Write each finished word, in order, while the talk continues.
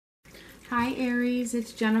Hi Aries,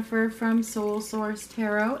 it's Jennifer from Soul Source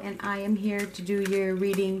Tarot, and I am here to do your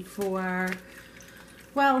reading for,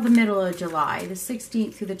 well, the middle of July. The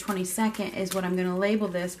 16th through the 22nd is what I'm going to label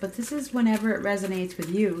this, but this is whenever it resonates with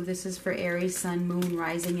you. This is for Aries, Sun, Moon,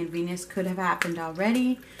 Rising, and Venus. Could have happened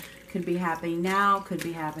already, could be happening now, could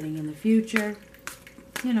be happening in the future.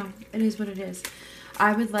 You know, it is what it is.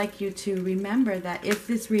 I would like you to remember that if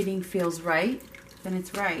this reading feels right, then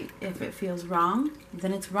it's right. If it feels wrong,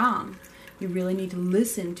 then it's wrong. You really need to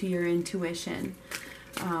listen to your intuition.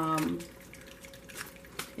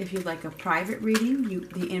 If you'd like a private reading,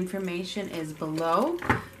 the information is below.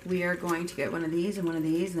 We are going to get one of these and one of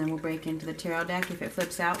these, and then we'll break into the tarot deck. If it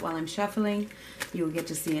flips out while I'm shuffling, you will get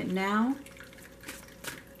to see it now.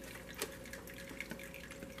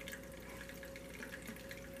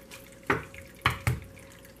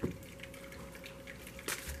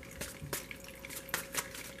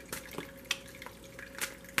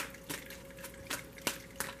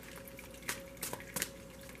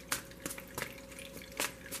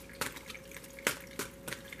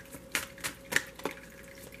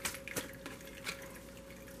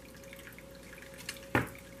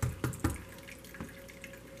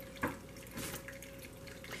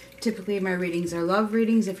 Typically, my readings are love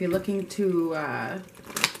readings. If you're looking to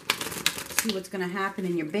see what's going to happen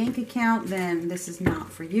in your bank account, then this is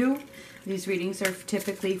not for you. These readings are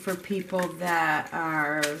typically for people that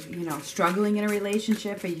are, you know, struggling in a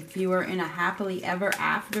relationship. If you are in a happily ever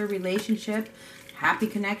after relationship, happy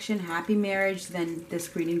connection, happy marriage, then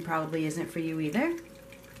this reading probably isn't for you either.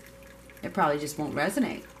 It probably just won't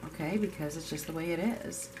resonate, okay, because it's just the way it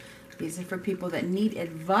is. These are for people that need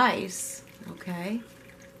advice, okay?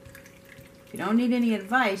 If you don't need any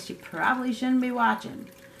advice, you probably shouldn't be watching.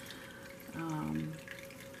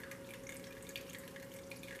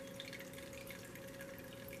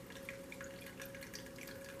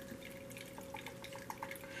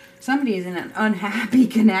 Somebody is in an unhappy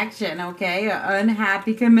connection, okay? An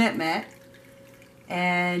unhappy commitment.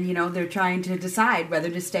 And, you know, they're trying to decide whether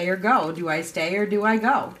to stay or go. Do I stay or do I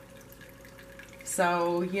go?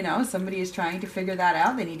 So, you know, somebody is trying to figure that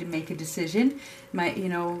out. They need to make a decision. You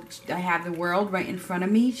know, I have the world right in front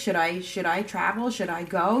of me. Should I travel? Should I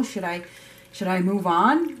go? Should I move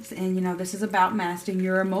on? And, you know, this is about mastering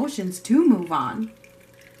your emotions to move on.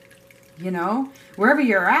 You know, wherever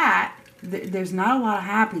you're at, there's not a lot of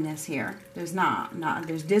happiness here. There's not.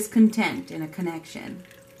 There's discontent in a connection.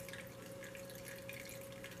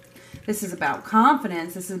 This is about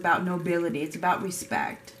confidence. This is about nobility. It's about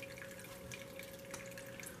respect.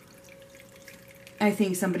 I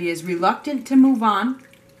think somebody is reluctant to move on,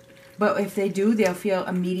 but if they do, they'll feel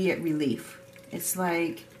immediate relief. It's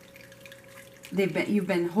like you've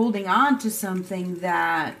been holding on to something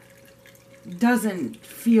that doesn't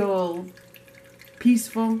feel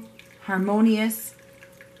peaceful, harmonious,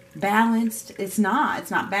 balanced. It's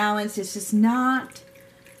not balanced. It's just not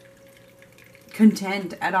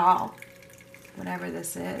content at all. Whatever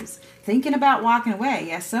this is. Thinking about walking away.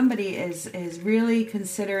 Yes, somebody is really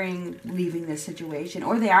considering leaving this situation.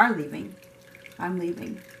 Or they are leaving. I'm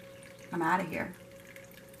leaving. I'm out of here.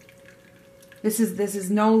 This is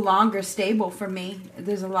no longer stable for me.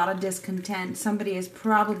 There's a lot of discontent. Somebody is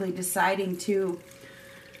probably deciding to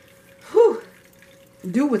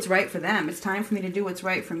do what's right for them. It's time for me to do what's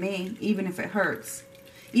right for me. Even if it hurts.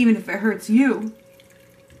 Even if it hurts you.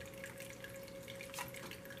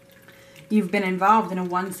 You've been involved in a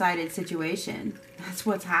one-sided situation. That's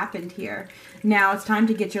what's happened here. Now it's time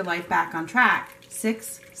to get your life back on track.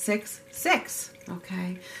 666.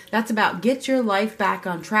 Okay. That's about get your life back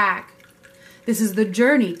on track. This is the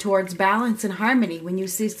journey towards balance and harmony. When you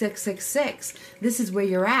see 666, this is where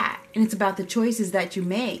you're at. And it's about the choices that you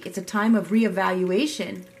make. It's a time of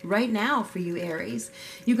reevaluation right now for you, Aries.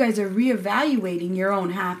 You guys are reevaluating your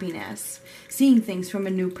own happiness. Seeing things from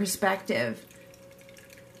a new perspective.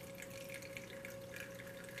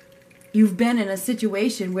 You've been in a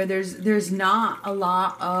situation where there's not a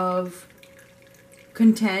lot of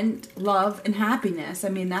content, love, and happiness. I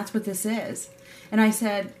mean, that's what this is. And I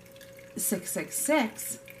said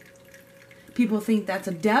 666. People think that's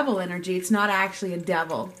a devil energy. It's not actually a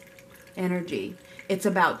devil energy. It's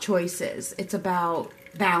about choices. It's about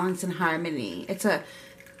balance and harmony. It's a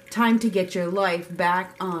time to get your life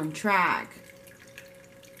back on track.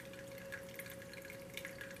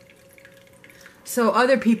 So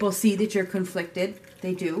other people see that you're conflicted.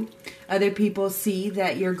 They do. Other people see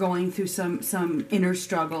that you're going through some inner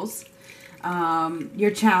struggles.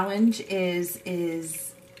 Your challenge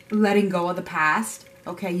is letting go of the past.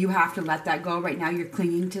 Okay, you have to let that go. Right now you're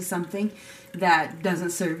clinging to something that doesn't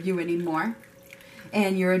serve you anymore.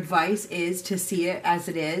 And your advice is to see it as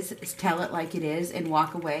it is, tell it like it is, and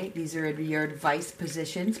walk away. These are your advice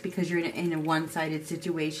positions because you're in a one-sided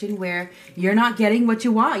situation where you're not getting what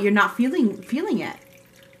you want. You're not feeling it.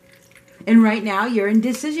 And right now, you're in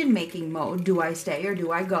decision-making mode. Do I stay or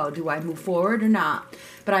do I go? Do I move forward or not?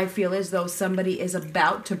 But I feel as though somebody is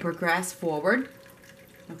about to progress forward.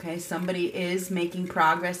 Okay, somebody is making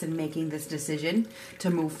progress and making this decision to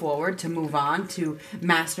move forward, to move on, to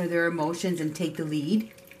master their emotions and take the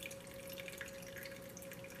lead.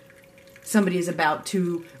 Somebody is about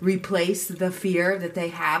to replace the fear that they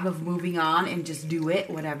have of moving on and just do it,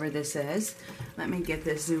 whatever this is. Let me get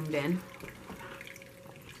this zoomed in.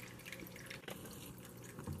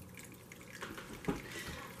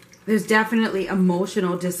 There's definitely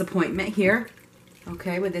emotional disappointment here,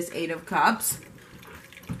 okay, with this Eight of Cups.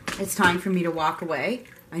 It's time for me to walk away.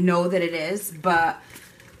 I know that it is, but,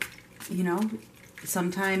 you know,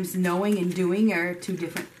 sometimes knowing and doing are two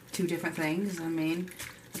different things. I mean,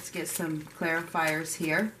 let's get some clarifiers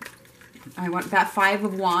here. I want that Five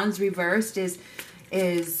of Wands reversed is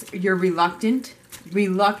you're reluctant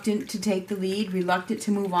to take the lead, reluctant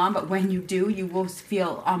to move on, but when you do, you will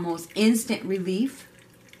feel almost instant relief.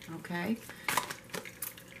 Okay.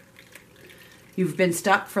 You've been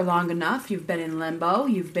stuck for long enough. You've been in limbo.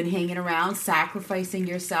 You've been hanging around, sacrificing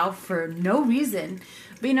yourself for no reason.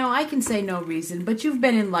 But, you know, I can say no reason, but you've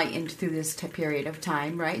been enlightened through this period of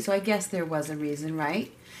time, right? So I guess there was a reason,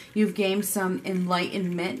 right? You've gained some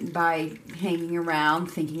enlightenment by hanging around,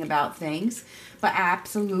 thinking about things. But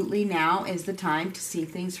absolutely now is the time to see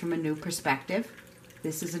things from a new perspective.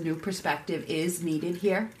 This is a new perspective is needed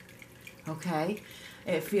here. Okay?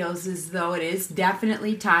 It feels as though it is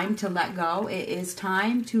definitely time to let go. It is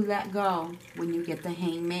time to let go when you get the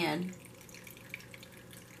Hangman.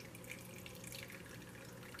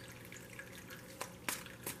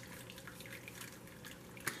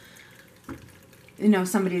 You know,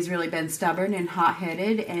 somebody's really been stubborn and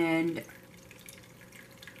hot-headed and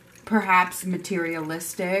perhaps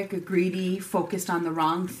materialistic, greedy, focused on the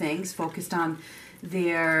wrong things, focused on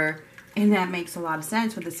their... And that makes a lot of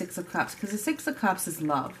sense with the Six of Cups, because the Six of Cups is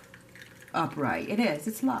love. Upright. It is.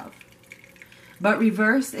 It's love. But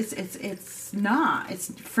reverse, it's not.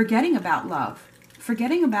 It's forgetting about love.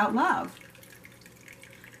 Forgetting about love.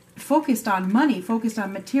 Focused on money, focused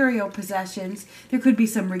on material possessions. There could be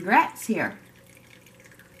some regrets here.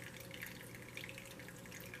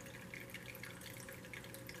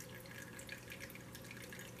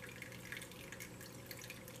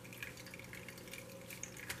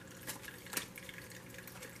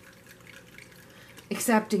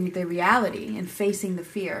 Accepting the reality and facing the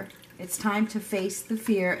fear. It's time to face the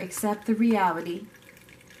fear, accept the reality,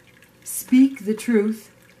 speak the truth,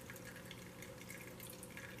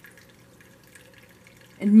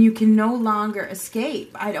 and you can no longer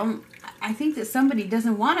escape. I think that somebody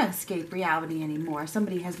doesn't want to escape reality anymore.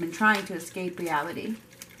 Somebody has been trying to escape reality.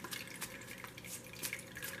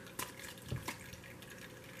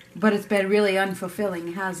 But it's been really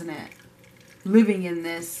unfulfilling, hasn't it? Living in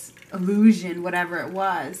this illusion, whatever it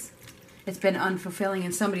was. It's been unfulfilling,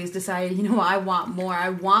 and somebody has decided, you know, I want more. I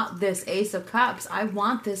want this Ace of Cups. I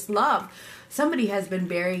want this love. Somebody has been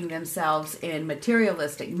burying themselves in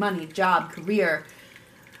materialistic money, job, career,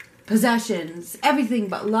 possessions, everything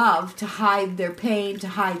but love to hide their pain, to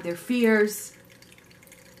hide their fears.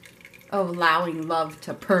 Oh, allowing love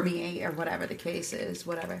to permeate or whatever the case is,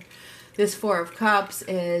 whatever. This Four of Cups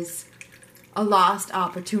is a lost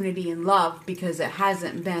opportunity in love because it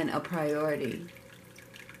hasn't been a priority.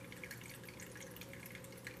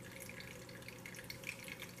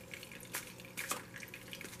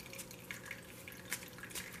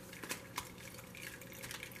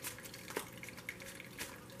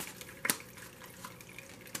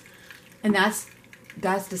 And that's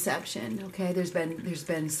deception, okay? There's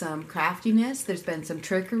been some craftiness, there's been some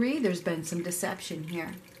trickery, there's been some deception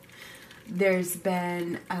here. There's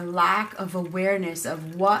been a lack of awareness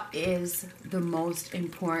of what is the most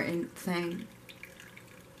important thing.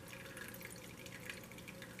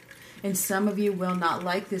 And some of you will not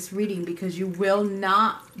like this reading because you will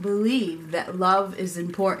not believe that love is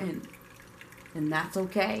important. And that's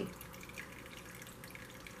okay.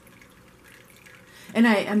 And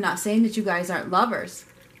I'm not saying that you guys aren't lovers.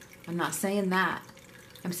 I'm not saying that.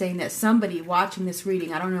 I'm saying that somebody watching this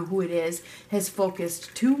reading, I don't know who it is, has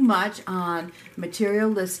focused too much on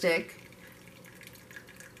materialistic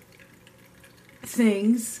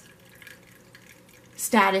things,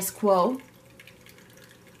 status quo,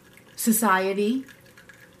 society,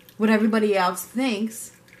 what everybody else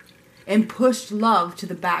thinks, and pushed love to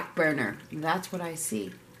the back burner. That's what I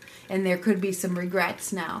see. And there could be some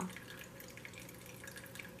regrets now.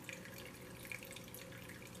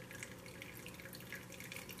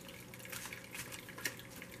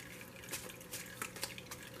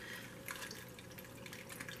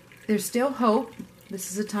 There's still hope.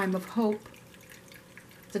 This is a time of hope.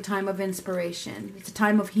 It's a time of inspiration. It's a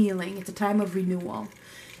time of healing. It's a time of renewal.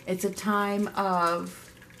 It's a time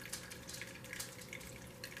of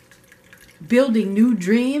building new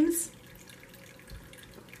dreams,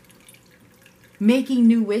 making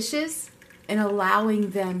new wishes, and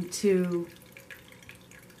allowing them to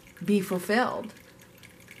be fulfilled.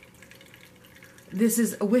 This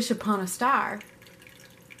is a wish upon a star.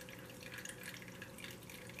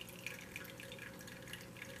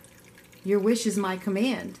 Your wish is my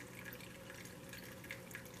command.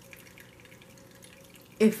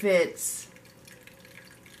 If it's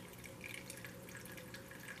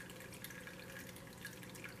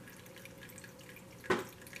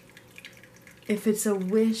a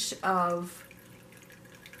wish of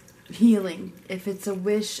healing, if it's a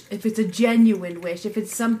wish, if it's a genuine wish, if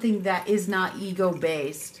it's something that is not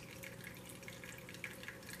ego-based,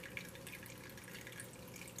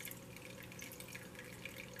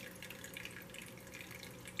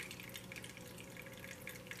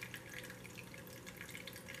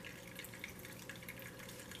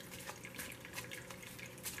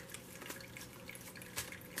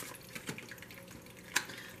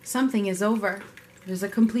 something is over. There's a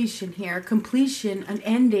completion here. A completion, an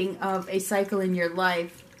ending of a cycle in your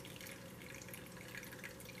life.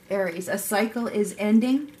 Aries, a cycle is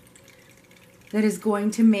ending that is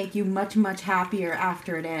going to make you much, much happier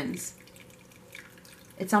after it ends.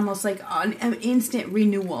 It's almost like an instant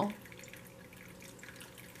renewal.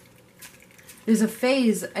 There's a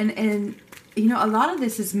phase, and you know, a lot of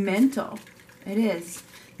this is mental. It is.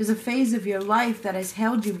 There's a phase of your life that has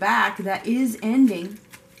held you back that is ending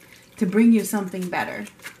to bring you something better.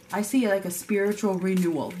 I see like a spiritual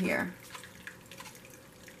renewal here.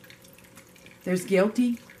 There's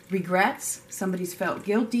guilty, regrets. Somebody's felt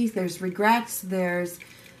guilty. There's regrets. There's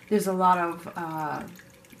a lot of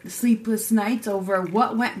sleepless nights over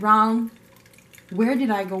what went wrong. Where did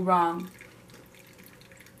I go wrong?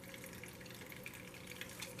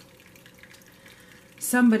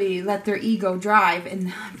 Somebody let their ego drive,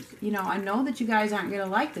 and you know, I know that you guys aren't going to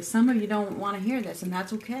like this. Some of you don't want to hear this, and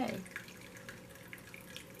that's okay.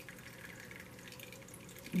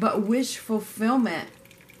 But wish fulfillment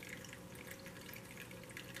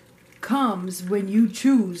comes when you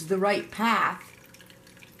choose the right path.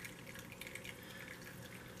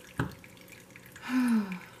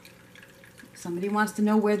 Somebody wants to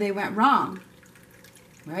know where they went wrong.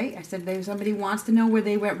 Right? I said somebody wants to know where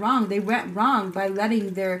they went wrong. They went wrong by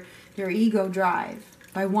letting their ego drive,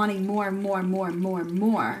 by wanting more and more and more and more and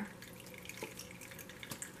more.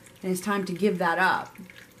 And it's time to give that up.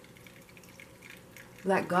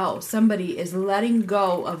 Let go. Somebody is letting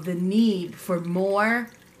go of the need for more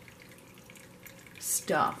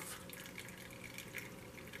stuff.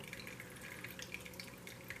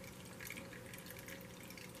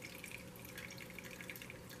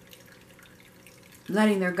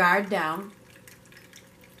 Letting their guard down.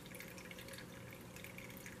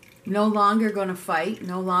 No longer going to fight.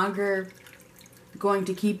 No longer going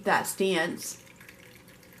to keep that stance.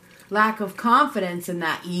 Lack of confidence in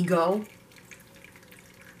that ego.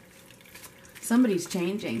 Somebody's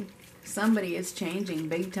changing. Somebody is changing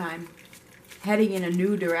big time. Heading in a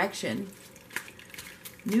new direction.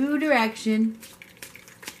 New direction.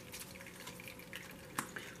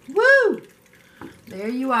 Woo! There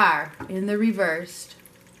you are, in the reversed.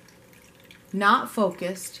 Not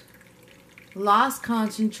focused. Lost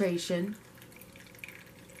concentration.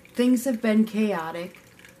 Things have been chaotic.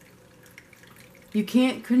 You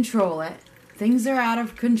can't control it. Things are out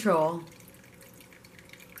of control.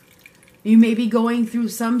 You may be going through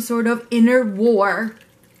some sort of inner war.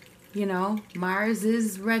 You know, Mars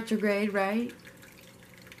is retrograde, right?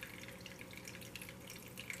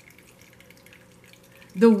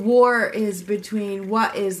 The war is between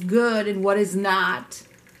what is good and what is not.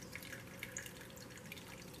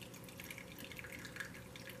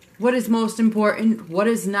 What is most important? What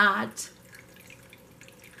is not?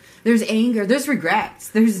 There's anger. There's regrets.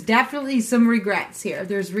 There's definitely some regrets here.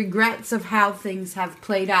 There's regrets of how things have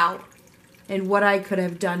played out and what I could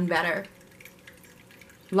have done better.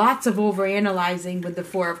 Lots of overanalyzing with the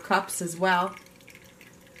Four of Cups as well.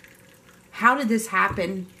 How did this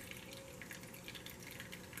happen?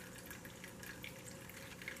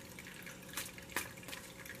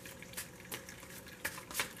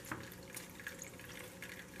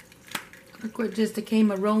 Look what just came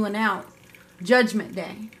a rolling out. Judgment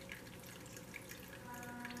Day.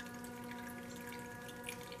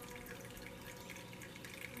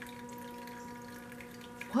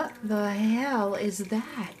 What the hell is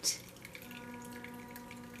that?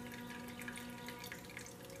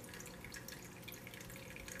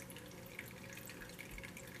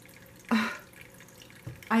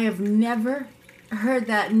 have never heard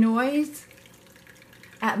that noise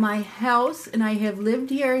at my house, and I have lived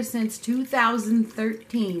here since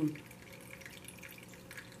 2013.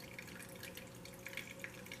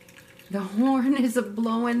 The horn is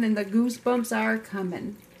a-blowing and the goosebumps are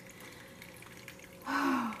coming.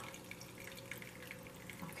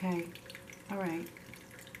 Okay. All right.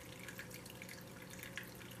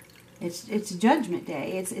 It's Judgment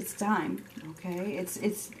Day. It's time. Okay.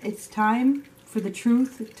 It's time for the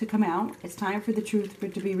truth to come out. It's time for the truth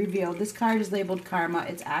to be revealed. This card is labeled Karma.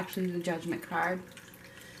 It's actually the Judgment card.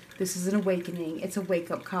 This is an awakening. It's a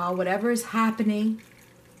wake-up call. Whatever is happening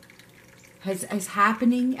is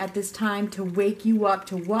happening at this time to wake you up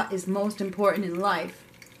to what is most important in life.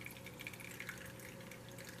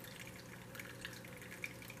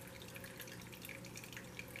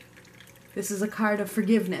 This is a card of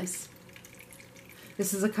forgiveness.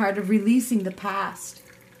 This is a card of releasing the past.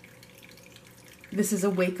 This is a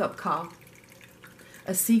wake-up call.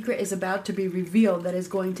 A secret is about to be revealed that is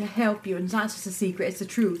going to help you. And it's not just a secret, it's the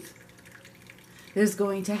truth. It is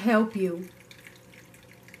going to help you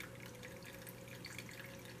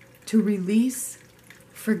to release,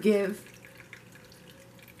 forgive,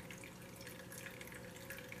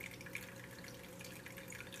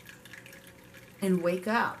 and wake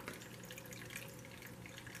up.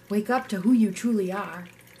 Wake up to who you truly are.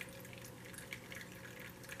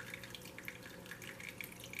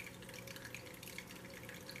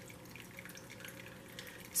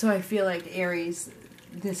 So I feel like, Aries,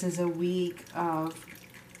 this is a week of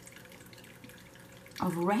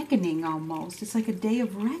reckoning almost. It's like a day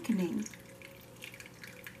of reckoning.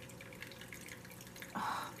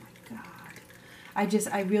 Oh my God.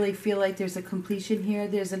 I really feel like there's a completion here.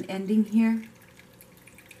 There's an ending here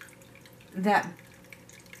that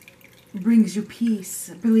brings you peace,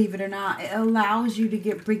 believe it or not. It allows you to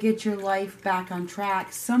get your life back on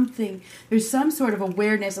track. There's some sort of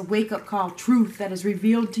awareness, a wake-up call, truth that is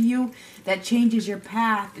revealed to you that changes your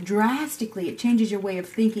path drastically. It changes your way of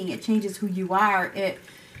thinking. It changes who you are. It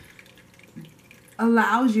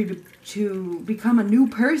allows you to become a new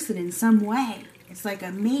person in some way. It's like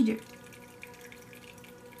a major...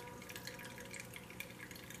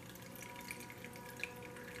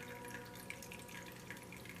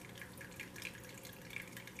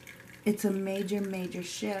 It's a major, major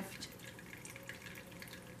shift.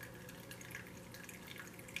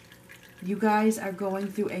 You guys are going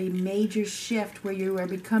through a major shift where you are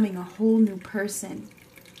becoming a whole new person.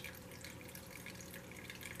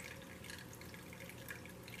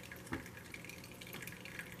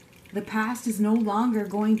 The past is no longer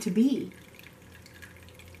going to be.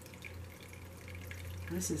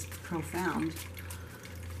 This is profound.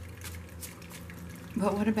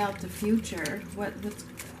 But what about the future?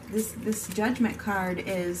 This Judgment card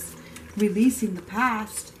is releasing the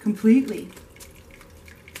past completely.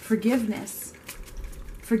 Forgiveness.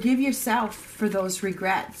 Forgive yourself for those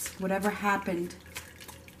regrets, whatever happened.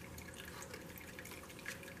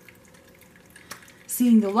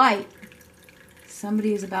 Seeing the light.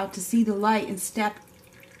 Somebody is about to see the light and step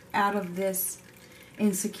out of this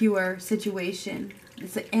insecure situation.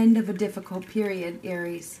 It's the end of a difficult period,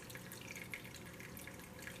 Aries.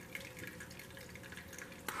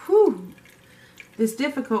 This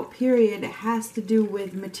difficult period has to do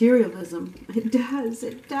with materialism. It does.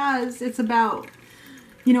 It's about,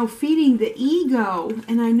 feeding the ego.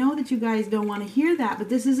 And I know that you guys don't want to hear that, but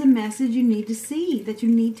this is a message you need to see, that you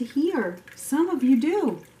need to hear. Some of you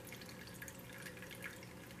do.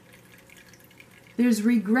 There's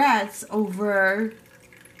regrets over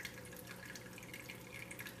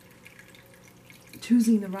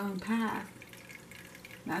choosing the wrong path.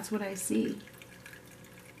 That's what I see.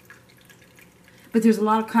 But there's a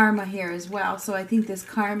lot of karma here as well. So I think this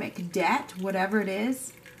karmic debt, whatever it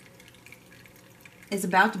is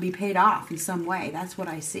about to be paid off in some way. That's what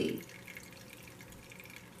I see.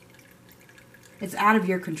 It's out of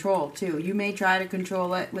your control, too. You may try to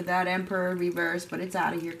control it with that Emperor reverse, but it's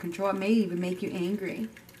out of your control. It may even make you angry.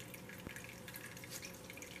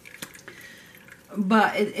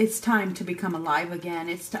 But it's time to become alive again.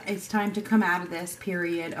 It's time to come out of this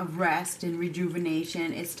period of rest and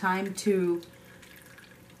rejuvenation. It's time to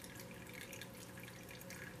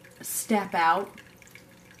step out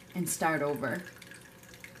and start over.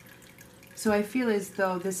 So I feel as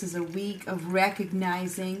though this is a week of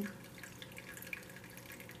recognizing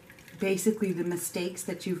basically the mistakes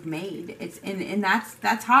that you've made. And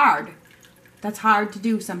that's hard. That's hard to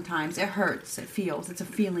do sometimes. It hurts. It feels. It's a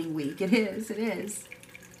feeling week. It is.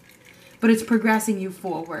 But it's progressing you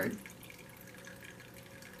forward.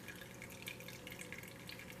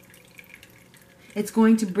 It's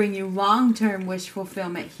going to bring you long-term wish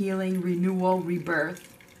fulfillment, healing, renewal, rebirth.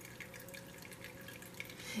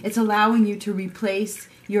 It's allowing you to replace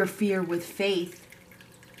your fear with faith.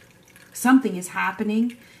 Something is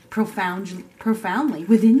happening profoundly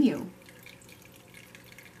within you.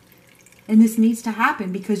 And this needs to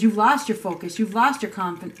happen because you've lost your focus. You've lost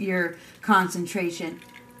your concentration.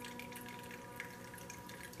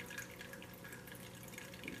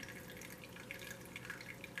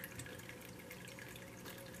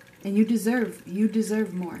 And you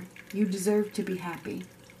deserve more. You deserve to be happy.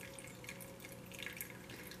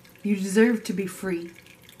 You deserve to be free.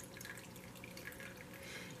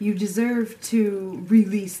 You deserve to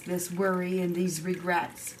release this worry and these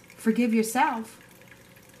regrets. Forgive yourself.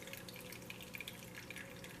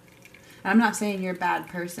 I'm not saying you're a bad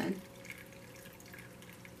person.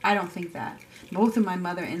 I don't think that. Both of my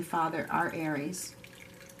mother and father are Aries.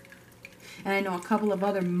 And I know a couple of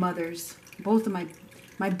other mothers. Both of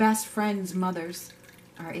my best friends' mothers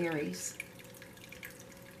are Aries.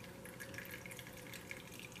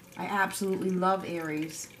 I absolutely love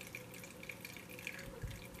Aries.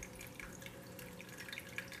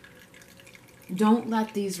 Don't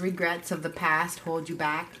let these regrets of the past hold you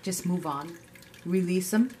back. Just move on.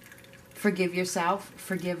 Release them. Forgive yourself.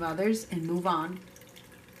 Forgive others. And move on.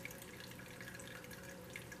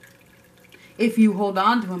 If you hold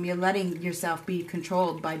on to them, you're letting yourself be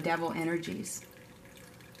controlled by devil energies.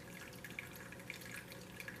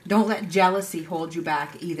 Don't let jealousy hold you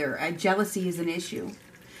back either. Jealousy is an issue.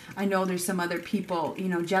 I know there's some other people,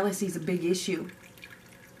 jealousy is a big issue.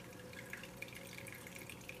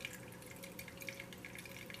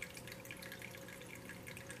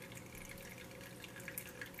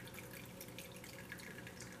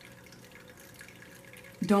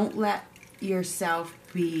 Don't let yourself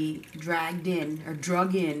be dragged in or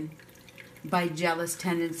drug in by jealous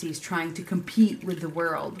tendencies trying to compete with the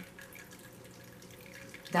world.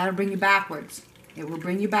 That'll bring you backwards. It will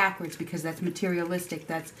bring you backwards because that's materialistic.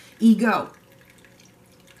 That's ego.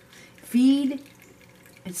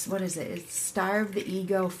 It's starve the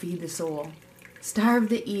ego, feed the soul. Starve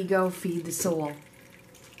the ego, feed the soul.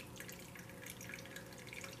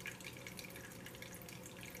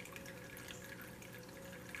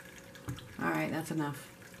 Alright, that's enough.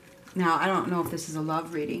 Now, I don't know if this is a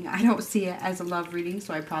love reading. I don't see it as a love reading,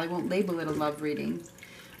 so I probably won't label it a love reading.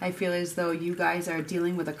 I feel as though you guys are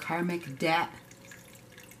dealing with a karmic debt.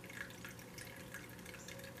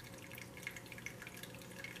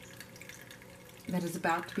 That is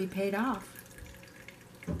about to be paid off.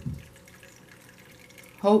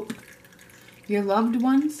 Hope. Your loved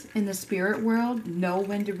ones in the spirit world know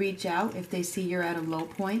when to reach out if they see you're at a low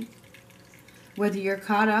point. Whether you're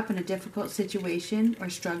caught up in a difficult situation or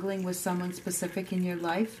struggling with someone specific in your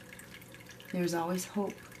life, there's always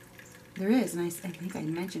hope. There is, and I think I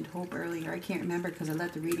mentioned hope earlier. I can't remember because I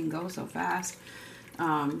let the reading go so fast.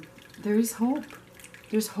 There is hope.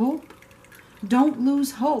 There's hope. Don't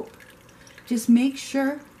lose hope. Just make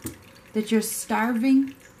sure that you're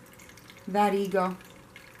starving that ego.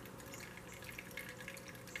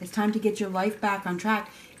 It's time to get your life back on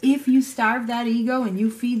track. If you starve that ego and you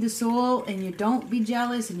feed the soul and you don't be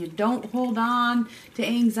jealous and you don't hold on to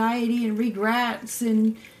anxiety and regrets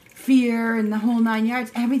and fear and the whole 9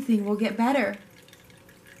 yards, everything will get better.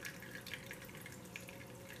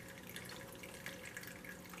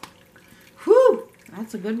 Whew!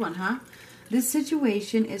 That's a good one, huh? This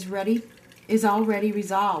situation is already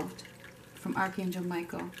resolved. From Archangel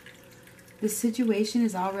Michael. This situation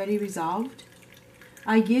is already resolved.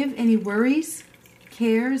 I give any worries,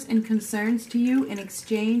 cares, and concerns to you in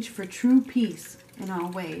exchange for true peace in all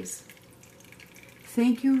ways.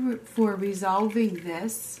 Thank you for resolving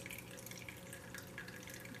this.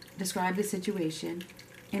 Describe the situation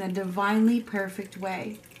in a divinely perfect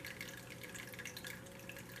way.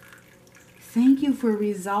 Thank you for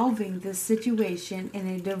resolving this situation in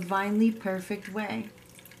a divinely perfect way.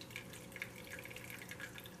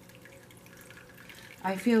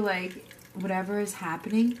 I feel like whatever is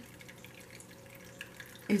happening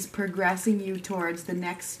is progressing you towards the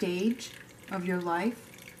next stage of your life,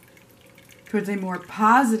 towards a more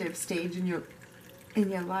positive stage in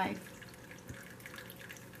your life.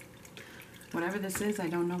 Whatever this is, I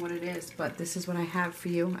don't know what it is, but this is what I have for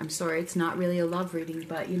you. I'm sorry, it's not really a love reading,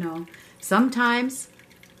 but sometimes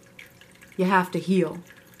you have to heal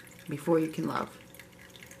before you can love.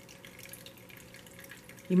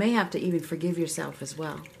 You may have to even forgive yourself as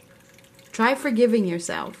well. Try forgiving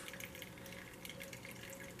yourself.